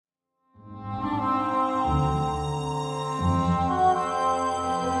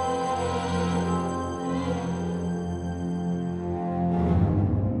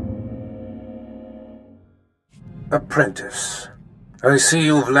Apprentice. I see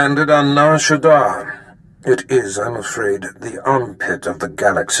you've landed on Shaddaa. It is, I'm afraid, the armpit of the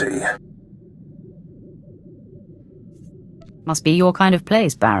galaxy. Must be your kind of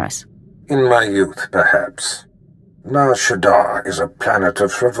place, Barris. In my youth, perhaps. Shaddaa is a planet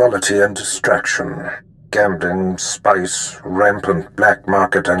of frivolity and distraction. Gambling, spice, rampant black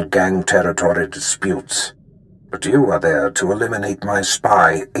market and gang territory disputes. But you are there to eliminate my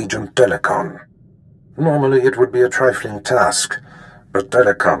spy, Agent Delicon. Normally it would be a trifling task, but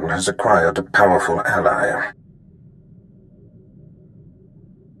Delicon has acquired a powerful ally.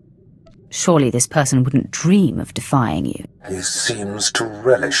 Surely this person wouldn't dream of defying you. He seems to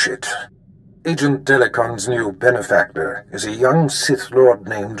relish it. Agent Delicon's new benefactor is a young Sith Lord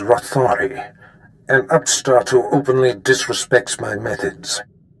named Rothari, an upstart who openly disrespects my methods.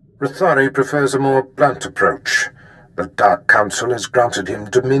 Rothari prefers a more blunt approach. The Dark Council has granted him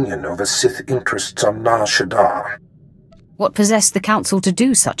dominion over Sith interests on Shaddaa. What possessed the Council to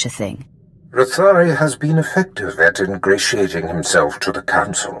do such a thing? Rothari has been effective at ingratiating himself to the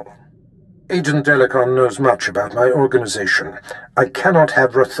Council. Agent Delicon knows much about my organization. I cannot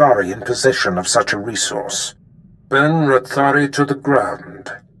have Rothari in possession of such a resource. Burn Rothari to the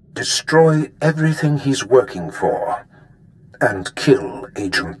ground. Destroy everything he's working for. And kill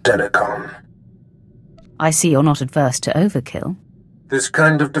Agent Delicon. I see you're not adverse to overkill. This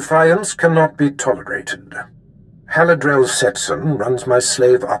kind of defiance cannot be tolerated. Haladrel Setson runs my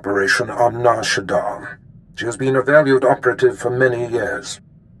slave operation on Shaddaa. She has been a valued operative for many years.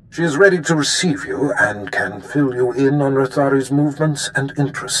 She is ready to receive you and can fill you in on Rothari's movements and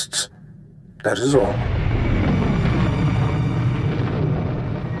interests. That is all.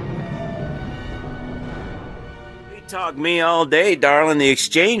 Talk me all day, darling. The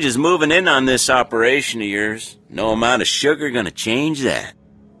exchange is moving in on this operation of yours. No amount of sugar gonna change that.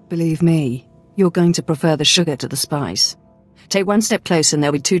 Believe me, you're going to prefer the sugar to the spice. Take one step closer and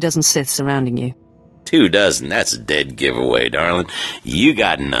there'll be 24 Siths surrounding you. 24? That's a dead giveaway, darling. You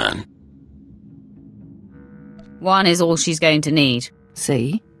got none. One is all she's going to need.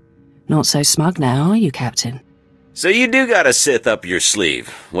 See? Not so smug now, are you, Captain? So you do got a Sith up your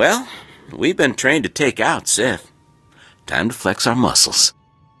sleeve. Well, we've been trained to take out Sith. Time to flex our muscles.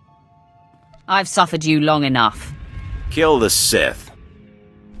 I've suffered you long enough. Kill the Sith.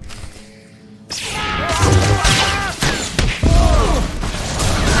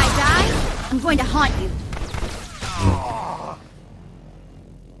 I die, I'm going to haunt you.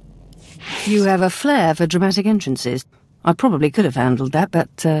 You have a flair for dramatic entrances. I probably could have handled that,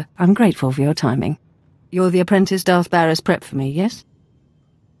 but I'm grateful for your timing. You're the apprentice Darth Barris prep for me, yes?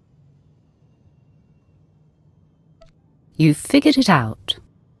 You've figured it out.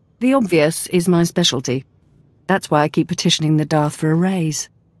 The obvious is my specialty. That's why I keep petitioning the Darth for a raise.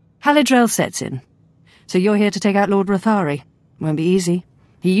 Haladrel sets in. So you're here to take out Lord Rothari. Won't be easy.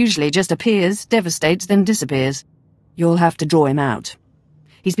 He usually just appears, devastates, then disappears. You'll have to draw him out.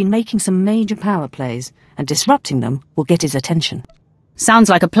 He's been making some major power plays, and disrupting them will get his attention. Sounds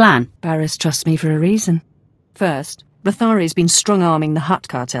like a plan. Barris trusts me for a reason. First, Rothari's been strong-arming the Hutt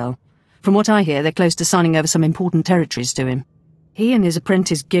cartel. From what I hear, they're close to signing over some important territories to him. He and his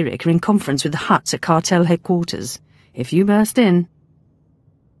apprentice Giric are in conference with the Hutts at cartel headquarters. If you burst in...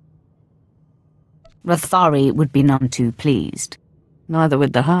 Rothari would be none too pleased. Neither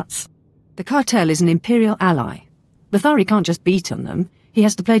would the Hutts. The cartel is an Imperial ally. Rothari can't just beat on them. He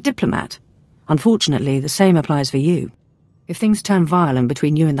has to play diplomat. Unfortunately, the same applies for you. If things turn violent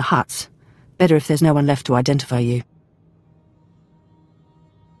between you and the Hutts, better if there's no one left to identify you.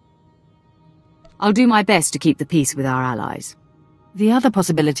 I'll do my best to keep the peace with our allies. The other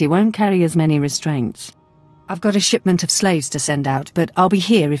possibility won't carry as many restraints. I've got a shipment of slaves to send out, but I'll be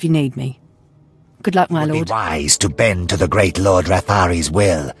here if you need me. Good luck, my lord. It would be wise to bend to the great Lord Rothari's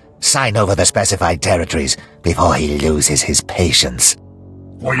will. Sign over the specified territories before he loses his patience.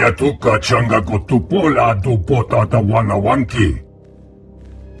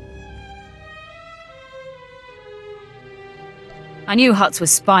 I knew Hutts were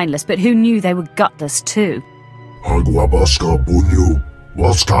spineless, but who knew they were gutless too? I'll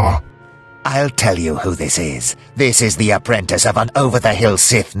tell you who this is. This is the apprentice of an over-the-hill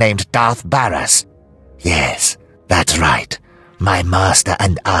Sith named Darth Barris. Yes, that's right. My master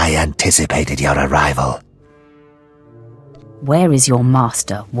and I anticipated your arrival. Where is your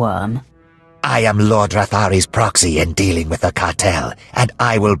master, worm? I am Lord Rothari's proxy in dealing with the cartel, and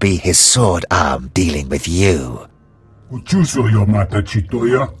I will be his sword arm dealing with you.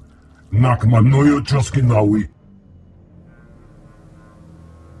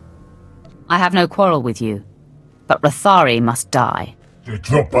 I have no quarrel with you, but Rothari must die. Te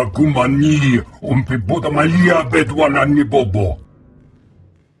tropa kumani umpibuta malia bedwana ni bobo.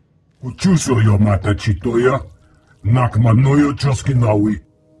 Uchuso yo mata chitoya, nakmanoyo choskinawi.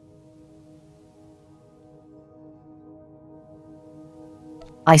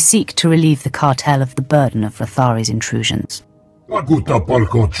 I seek to relieve the cartel of the burden of Rathari's intrusions. Aguta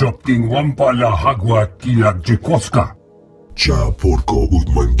porko chopting wampala hagwa kilak jikoska. Cha porko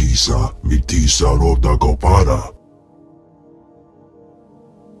utmangisa mitisa rota kopara.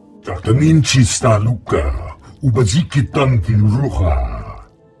 Tatanin chista luka, ubaziki tanti ruha.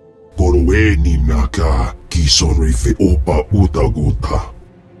 Koroweni naka kisorife opa utaguta.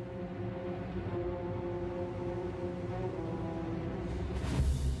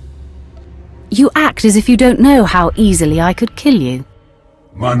 You act as if you don't know how easily I could kill you.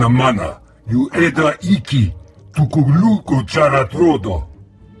 Mana, you eda iki, tukuluko charatrodo.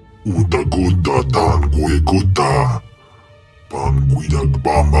 Utaguta tangueguta. Panguidag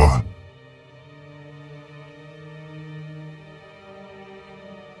bamba.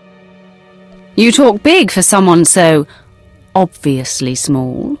 You talk big for someone so obviously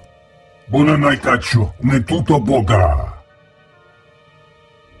small. Bonanaitacho, ne tuto boga.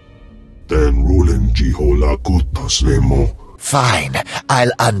 Then ruling jihola kutas lemo. Fine,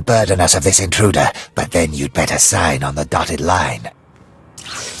 I'll unburden us of this intruder, but then you'd better sign on the dotted line.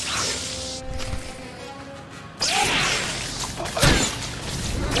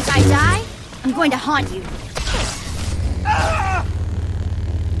 If I die, I'm going to haunt you.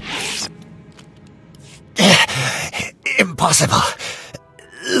 Impossible.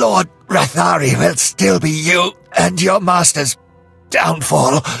 Lord Rathari will still be you and your master's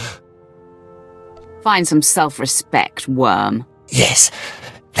downfall. Find some self-respect, worm. Yes,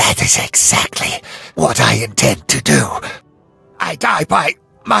 that is exactly what I intend to do. I die by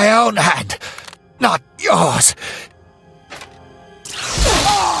my own hand, not yours.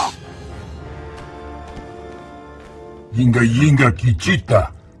 Yinga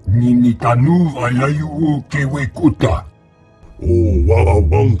kichita, nini tanu alayu kewekuta. O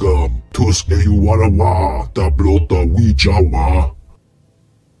wawanga, tuske yu warawa, tablota wijawa.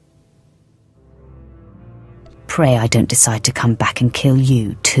 Pray I don't decide to come back and kill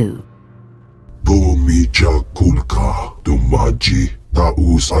you, too. Bumija kulka, dumaji,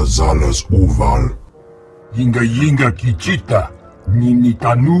 taus azalas uval. Yinga kichita, nini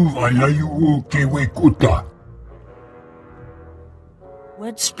tanu alayu kewekuta.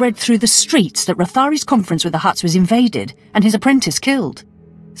 Word spread through the streets that Rathari's conference with the Hutts was invaded and his apprentice killed.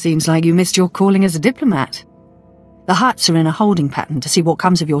 Seems like you missed your calling as a diplomat. The Hutts are in a holding pattern to see what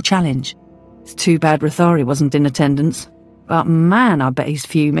comes of your challenge. It's too bad Rathari wasn't in attendance. But man, I bet he's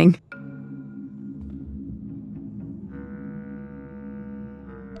fuming.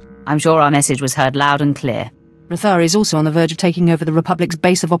 I'm sure our message was heard loud and clear. Rathari is also on the verge of taking over the Republic's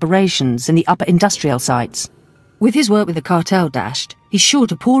base of operations in the upper industrial sites. With his work with the cartel dashed, he's sure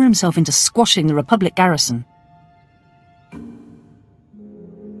to pour himself into squashing the Republic garrison.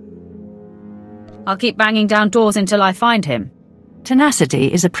 I'll keep banging down doors until I find him.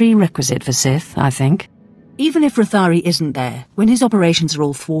 Tenacity is a prerequisite for Sith, I think. Even if Rathari isn't there, when his operations are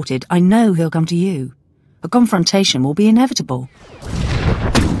all thwarted, I know he'll come to you. A confrontation will be inevitable.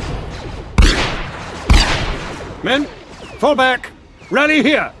 Men, fall back! Rally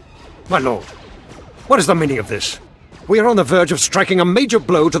here! My lord, what is the meaning of this? We are on the verge of striking a major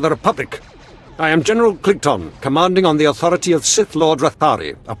blow to the Republic. I am General Cligton, commanding on the authority of Sith Lord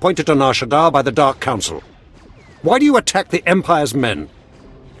Rathari, appointed on our Shaddaa by the Dark Council. Why do you attack the Empire's men?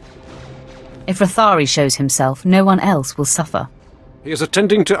 If Rathari shows himself, no one else will suffer. He is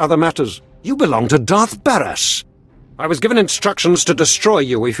attending to other matters. You belong to Darth Barras. I was given instructions to destroy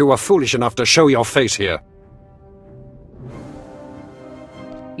you if you were foolish enough to show your face here.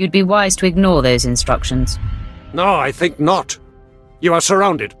 You'd be wise to ignore those instructions. No, I think not. You are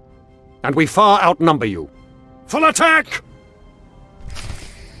surrounded, and we far outnumber you. Full attack!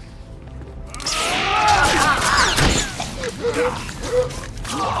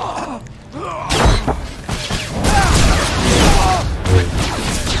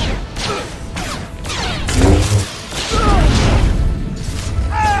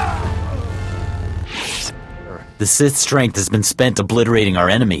 The Sith's strength has been spent obliterating our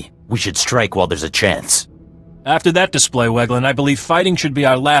enemy. We should strike while there's a chance. After that display, Weglin, I believe fighting should be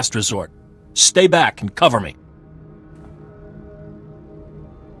our last resort. Stay back and cover me.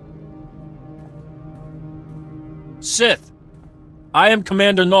 Sith, I am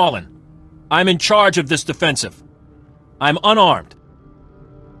Commander Nolan. I'm in charge of this defensive. I'm unarmed.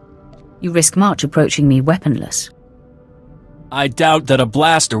 You risk much approaching me weaponless. I doubt that a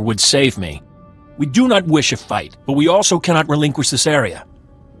blaster would save me. We do not wish a fight, but we also cannot relinquish this area.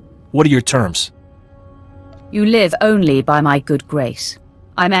 What are your terms? You live only by my good grace.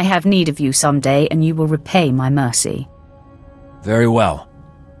 I may have need of you someday, and you will repay my mercy. Very well.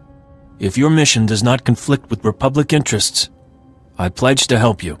 If your mission does not conflict with Republic interests, I pledge to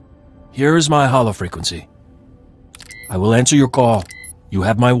help you. Here is my holofrequency. I will answer your call. You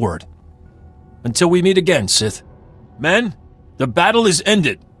have my word. Until we meet again, Sith. Men, the battle is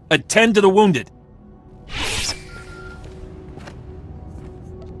ended. Attend to the wounded.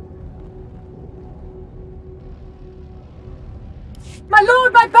 My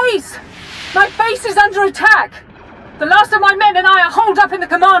lord, my base! My base is under attack! The last of my men and I are holed up in the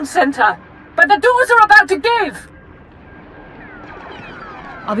command center, but the doors are about to give!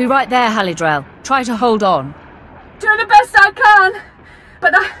 I'll be right there, Halidrel. Try to hold on. Doing the best I can,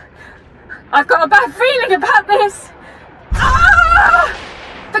 but I've got a bad feeling about this. Ah!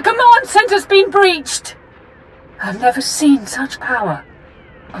 The command center's been breached. I've never seen such power.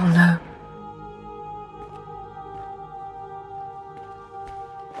 Oh no.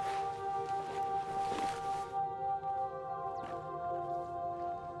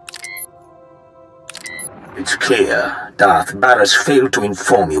 It's clear Darth Barras failed to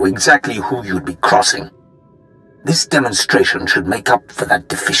inform you exactly who you'd be crossing. This demonstration should make up for that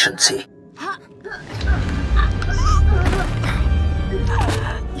deficiency.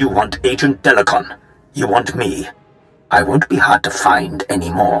 You want Agent Delicon. You want me. I won't be hard to find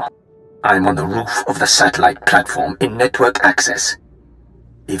anymore. I'm on the roof of the satellite platform in network access.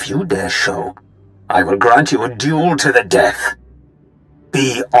 If you dare show, I will grant you a duel to the death.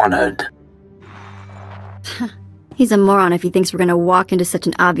 Be honored. He's a moron if he thinks we're gonna walk into such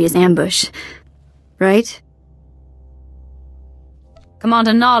an obvious ambush. Right?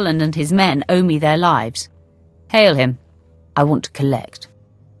 Commander Narland and his men owe me their lives. Hail him. I want to collect.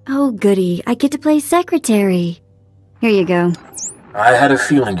 Oh, goody. I get to play secretary. Here you go. I had a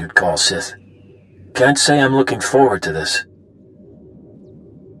feeling you'd call, Sith. Can't say I'm looking forward to this.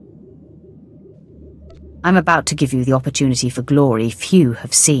 I'm about to give you the opportunity for glory few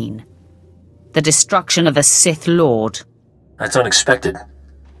have seen. The destruction of a Sith Lord. That's unexpected.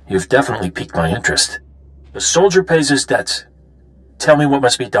 You've definitely piqued my interest. The soldier pays his debts. Tell me what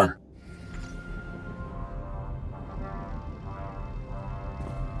must be done.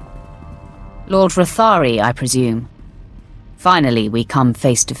 Lord Rathari, I presume. Finally, we come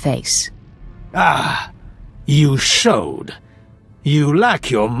face to face. Ah, you showed. You lack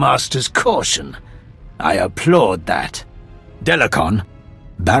your master's caution. I applaud that. Delicon,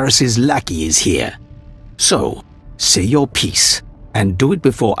 Barris's lackey is here. So, say your piece, and do it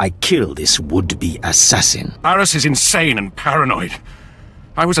before I kill this would-be assassin. Barris is insane and paranoid.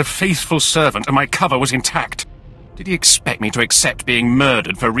 I was a faithful servant and my cover was intact. Did he expect me to accept being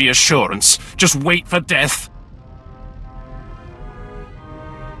murdered for reassurance? Just wait for death?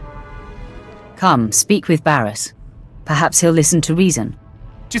 Come, speak with Barris. Perhaps he'll listen to reason.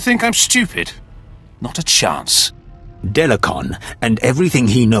 Do you think I'm stupid? Not a chance. Delicon and everything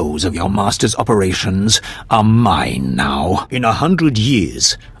he knows of your master's operations are mine now. In 100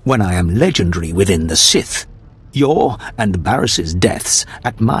 years, when I am legendary within the Sith, your and Barris's deaths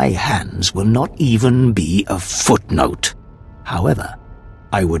at my hands will not even be a footnote. However,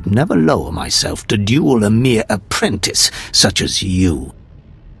 I would never lower myself to duel a mere apprentice such as you.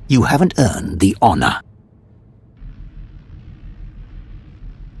 You haven't earned the honor.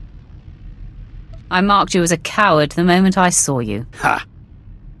 I marked you as a coward the moment I saw you. Ha!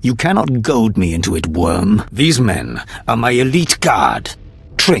 You cannot goad me into it, worm. These men are my elite guard,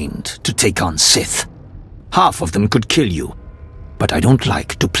 trained to take on Sith. Half of them could kill you, but I don't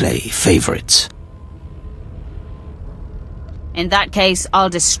like to play favorites. In that case, I'll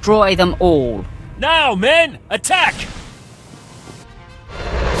destroy them all. Now, men! Attack!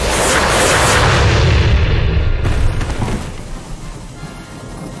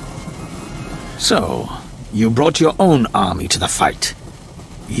 So, you brought your own army to the fight.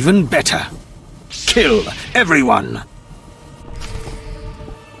 Even better. Kill everyone!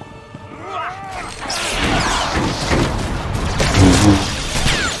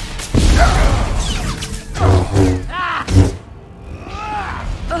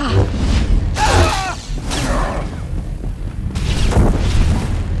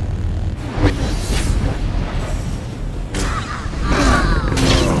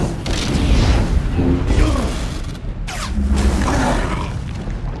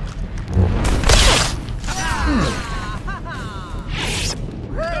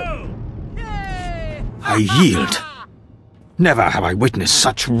 I yield. Never have I witnessed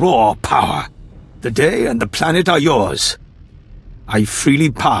such raw power. The day and the planet are yours. I freely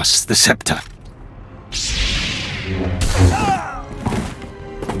pass the scepter.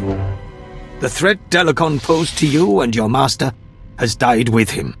 The threat Delicon posed to you and your master has died with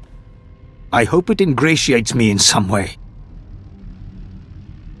him. I hope it ingratiates me in some way.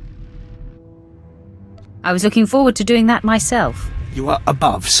 I was looking forward to doing that myself. You are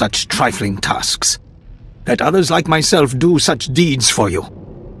above such trifling tasks. Let others like myself do such deeds for you.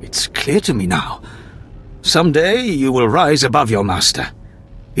 It's clear to me now. Someday you will rise above your master.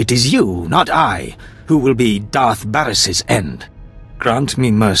 It is you, not I, who will be Darth Barris's end. Grant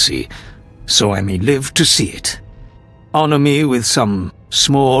me mercy, so I may live to see it. Honor me with some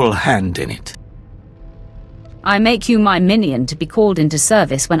small hand in it. I make you my minion to be called into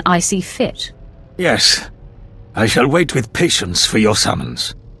service when I see fit. Yes, I shall wait with patience for your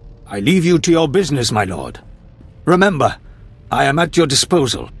summons. I leave you to your business, my lord. Remember, I am at your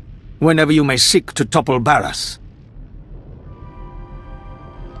disposal, whenever you may seek to topple Barras.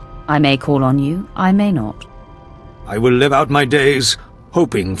 I may call on you, I may not. I will live out my days,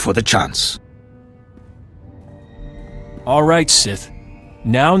 hoping for the chance. All right, Sith.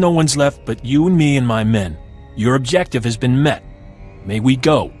 Now no one's left but you and me and my men. Your objective has been met. May we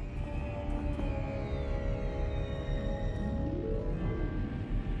go.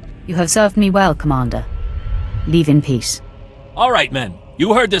 You have served me well, Commander. Leave in peace. All right, men.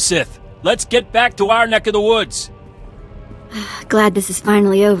 You heard the Sith. Let's get back to our neck of the woods. Glad this is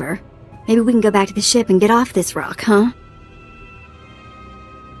finally over. Maybe we can go back to the ship and get off this rock, huh?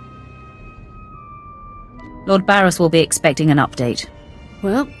 Lord Barris will be expecting an update.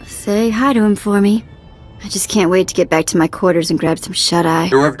 Well, say hi to him for me. I just can't wait to get back to my quarters and grab some shut-eye.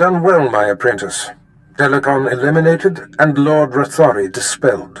 You have done well, my apprentice. Delicon eliminated and Lord Rathori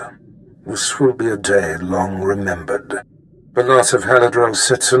dispelled. This will be a day long remembered. The loss of Haladrel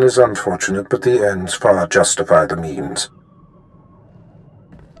Sitson is unfortunate, but the ends far justify the means.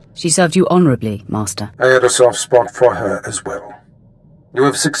 She served you honorably, Master. I had a soft spot for her as well. You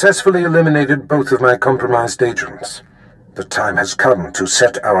have successfully eliminated both of my compromised agents. The time has come to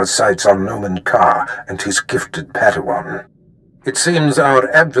set our sights on Noman Carr and his gifted Padawan. It seems our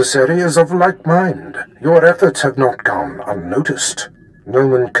adversary is of like mind. Your efforts have not gone unnoticed.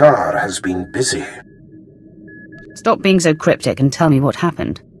 Noman Carr has been busy. Stop being so cryptic and tell me what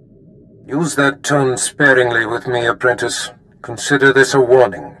happened. Use that tone sparingly with me, apprentice. Consider this a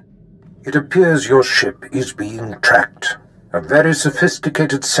warning. It appears your ship is being tracked. A very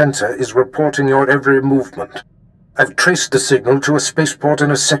sophisticated sensor is reporting your every movement. I've traced the signal to a spaceport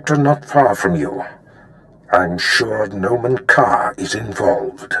in a sector not far from you. I'm sure Noman Carr is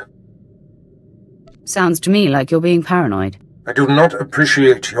involved. Sounds to me like you're being paranoid. I do not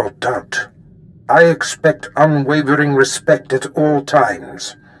appreciate your doubt. I expect unwavering respect at all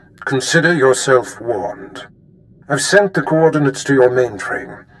times. Consider yourself warned. I've sent the coordinates to your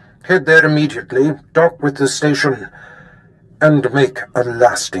mainframe. Head there immediately, dock with the station, and make a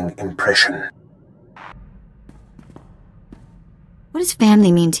lasting impression. What does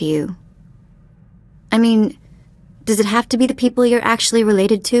family mean to you? I mean, does it have to be the people you're actually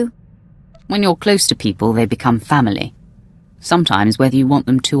related to? When you're close to people, they become family. Sometimes whether you want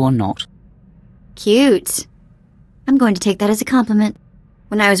them to or not. Cute. I'm going to take that as a compliment.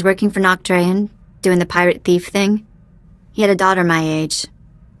 When I was working for Noctrayan, doing the pirate thief thing, he had a daughter my age,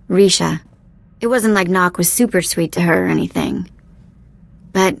 Risha. It wasn't like Nock was super sweet to her or anything.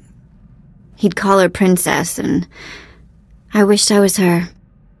 But he'd call her princess, and I wished I was her.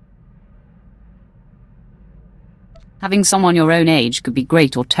 Having someone your own age could be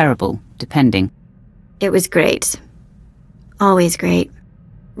great or terrible, depending. It was great. Always great.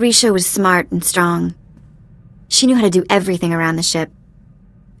 Risha was smart and strong. She knew how to do everything around the ship.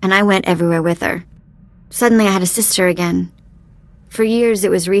 And I went everywhere with her. Suddenly I had a sister again. For years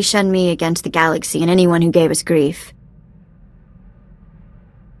it was Risha and me against the galaxy and anyone who gave us grief.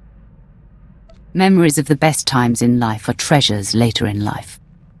 Memories of the best times in life are treasures later in life.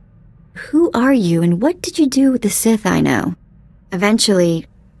 Who are you and what did you do with the Sith I know? Eventually,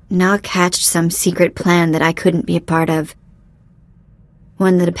 Nock hatched some secret plan that I couldn't be a part of.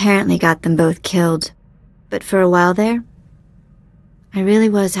 One that apparently got them both killed. But for a while there, I really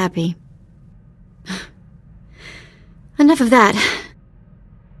was happy. Enough of that.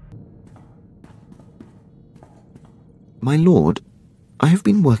 My lord, I have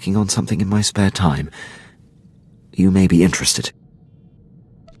been working on something in my spare time. You may be interested.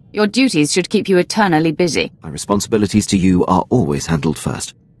 Your duties should keep you eternally busy. My responsibilities to you are always handled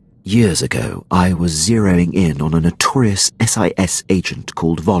first. Years ago, I was zeroing in on a notorious SIS agent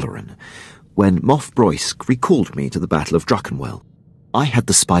called Valoran, when Moff Broysk recalled me to the Battle of Druckenwell. I had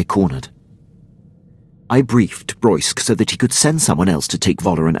the spy cornered. I briefed Broysk so that he could send someone else to take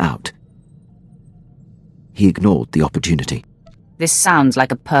Valoran out. He ignored the opportunity. This sounds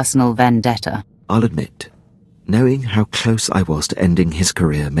like a personal vendetta. I'll admit, knowing how close I was to ending his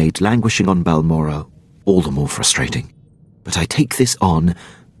career made languishing on Balmoral all the more frustrating. But I take this on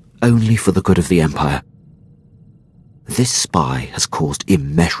only for the good of the Empire. This spy has caused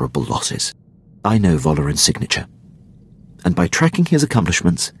immeasurable losses. I know Valoran's signature, and by tracking his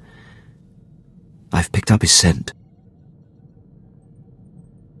accomplishments, I've picked up his scent.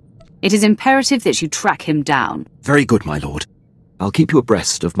 It is imperative that you track him down. Very good, my lord. I'll keep you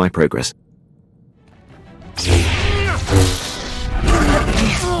abreast of my progress.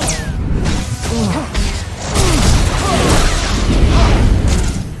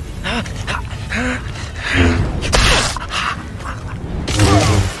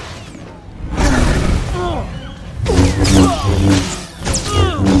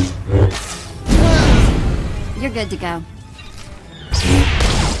 You're good to go.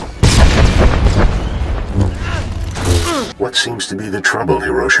 What seems to be the trouble,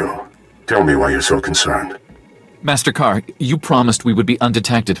 Hirosho? Tell me why you're so concerned. Master Carr, you promised we would be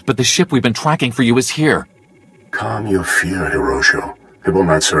undetected, but the ship we've been tracking for you is here. Calm your fear, Hirosho. It will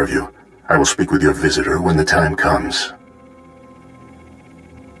not serve you. I will speak with your visitor when the time comes.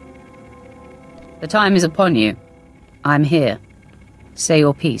 The time is upon you. I'm here. Say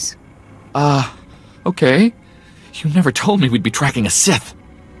your piece. Okay. You never told me we'd be tracking a Sith.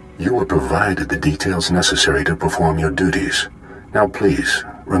 You were provided the details necessary to perform your duties. Now please,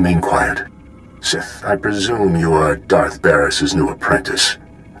 remain quiet. Sith, I presume you are Darth Barris's new apprentice.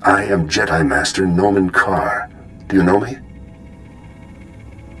 I am Jedi Master Norman Carr. Do you know me?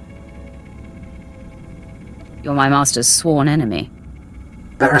 You're my master's sworn enemy.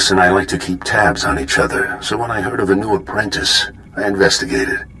 Barris and I like to keep tabs on each other, so when I heard of a new apprentice, I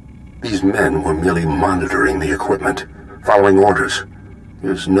investigated. These men were merely monitoring the equipment, following orders.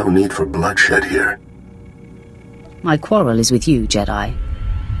 There's no need for bloodshed here. My quarrel is with you, Jedi.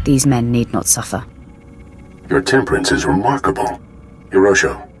 These men need not suffer. Your temperance is remarkable.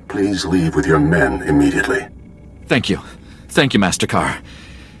 Hirosho, please leave with your men immediately. Thank you. Thank you, Master Carr.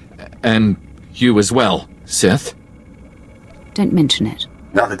 And you as well, Sith. Don't mention it.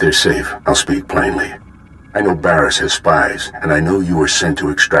 Now that they're safe, I'll speak plainly. I know Barris has spies, and I know you were sent to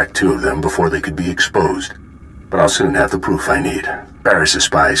extract 2 of them before they could be exposed. But I'll soon have the proof I need. Barris's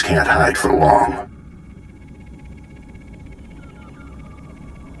spies can't hide for long.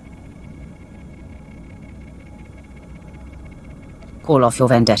 Call off your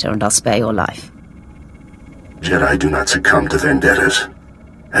vendetta and I'll spare your life. Jedi do not succumb to vendettas.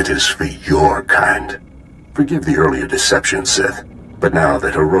 That is for your kind. Forgive the earlier deception, Sith. But now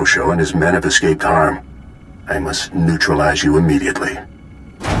that Hirosho and his men have escaped harm, I must neutralize you immediately.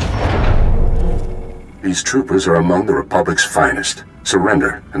 These troopers are among the Republic's finest.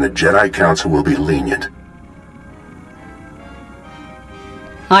 Surrender, and the Jedi Council will be lenient.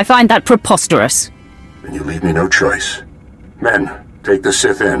 I find that preposterous. Then you leave me no choice. Men, take the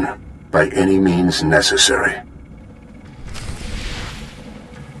Sith in, by any means necessary.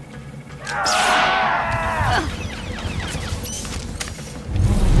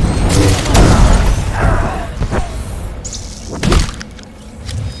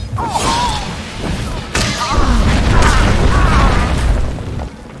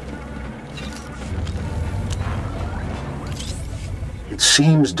 It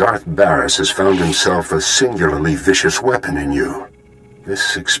seems Darth Barris has found himself a singularly vicious weapon in you.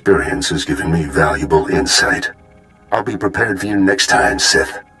 This experience has given me valuable insight. I'll be prepared for you next time,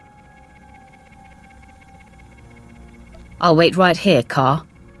 Sith. I'll wait right here, Carr.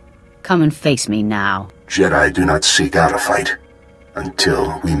 Come and face me now. Jedi do not seek out a fight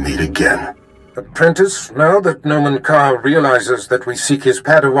until we meet again. Apprentice, now that Norman Carr realizes that we seek his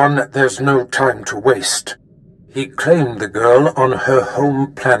Padawan, there's no time to waste. He claimed the girl on her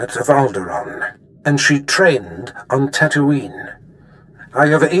home planet of Alderaan, and she trained on Tatooine. I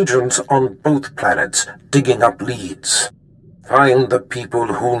have agents on both planets digging up leads. Find the people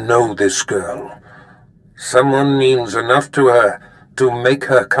who know this girl. Someone means enough to her to make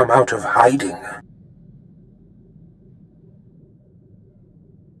her come out of hiding.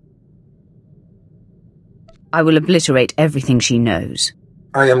 I will obliterate everything she knows.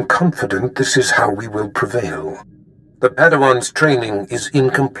 I am confident this is how we will prevail. The Padawan's training is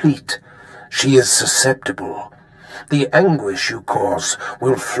incomplete. She is susceptible. The anguish you cause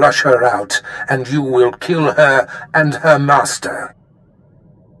will flush her out, and you will kill her and her master.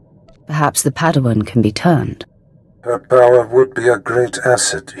 Perhaps the Padawan can be turned. Her power would be a great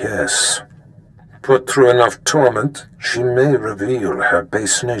asset, yes. Put through enough torment, she may reveal her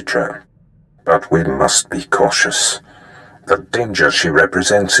base nature. But we must be cautious. The danger she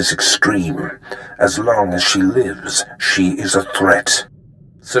represents is extreme. As long as she lives, she is a threat.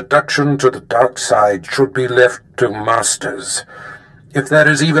 Seduction to the dark side should be left to masters. If there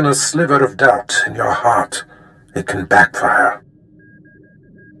is even a sliver of doubt in your heart, it can backfire.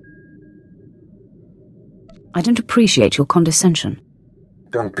 I don't appreciate your condescension.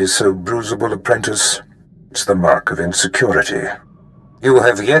 Don't be so bruisable, apprentice. It's the mark of insecurity. You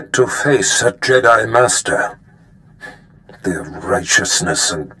have yet to face a Jedi Master. Their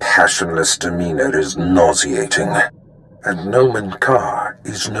righteousness and passionless demeanor is nauseating. And Nomen Karr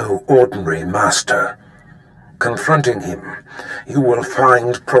is no ordinary master. Confronting him, you will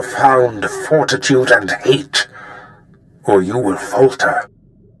find profound fortitude and hate, or you will falter.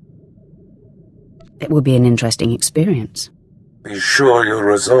 It will be an interesting experience. Be sure your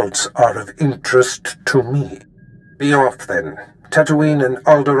results are of interest to me. Be off, then. Tatooine and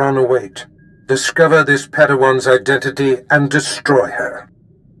Alderaan await. Discover this Padawan's identity and destroy her.